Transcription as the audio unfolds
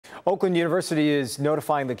Oakland University is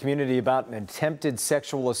notifying the community about an attempted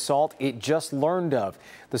sexual assault it just learned of.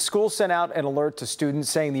 The school sent out an alert to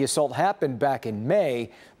students saying the assault happened back in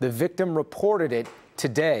May. The victim reported it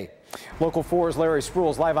today. Local 4's Larry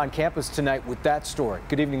Spruill is live on campus tonight with that story.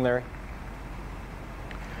 Good evening, Larry.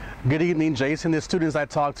 Good evening, Jason. The students I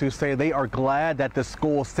talked to say they are glad that the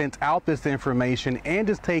school sent out this information and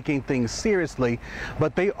is taking things seriously,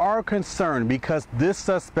 but they are concerned because this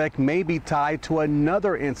suspect may be tied to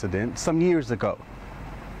another incident some years ago.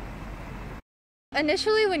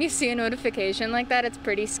 Initially, when you see a notification like that, it's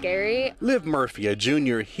pretty scary. Liv Murphy, a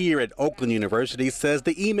junior here at Oakland University, says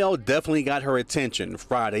the email definitely got her attention.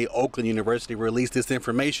 Friday, Oakland University released this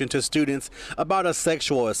information to students about a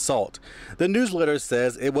sexual assault. The newsletter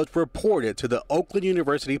says it was reported to the Oakland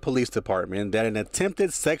University Police Department that an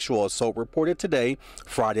attempted sexual assault reported today,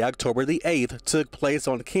 Friday, October the 8th, took place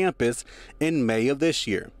on campus in May of this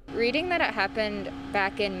year. Reading that it happened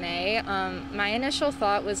back in May, my initial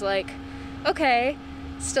thought was like, okay,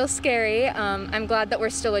 still scary. I'm glad that we're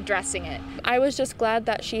still addressing it. I was just glad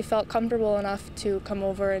that she felt comfortable enough to come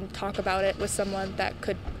over and talk about it with someone that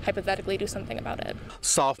could hypothetically do something about it.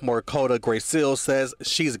 Sophomore Coda Gracil says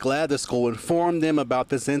she's glad the school informed them about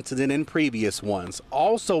this incident and previous ones.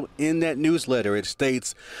 Also in that newsletter, it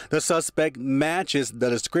states the suspect matches the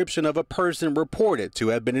description of a person reported to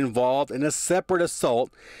have been involved in a separate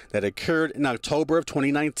assault that occurred in October of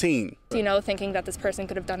 2019. You know, thinking that this person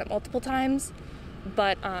could have done it multiple times.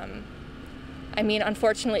 But, I mean,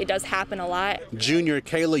 unfortunately, it does happen a lot. Junior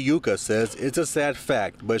Kayla Yuka says it's a sad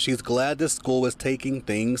fact, but she's glad the school is taking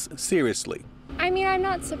things seriously. I mean, I'm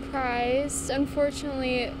not surprised.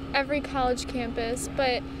 Unfortunately, every college campus,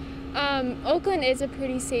 but Oakland is a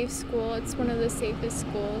pretty safe school. It's one of the safest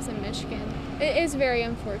schools in Michigan. It is very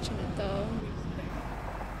unfortunate, though.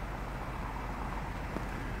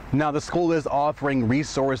 Now, the school is offering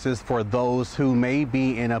resources for those who may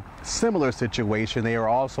be in a similar situation. They are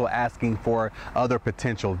also asking for other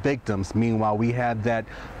potential victims. Meanwhile, we have that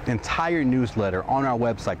entire newsletter on our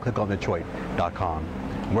website,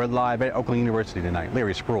 clickondetroit.com. We're live at Oakland University tonight.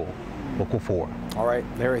 Larry Spruill, Local 4. All right,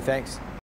 Larry, thanks.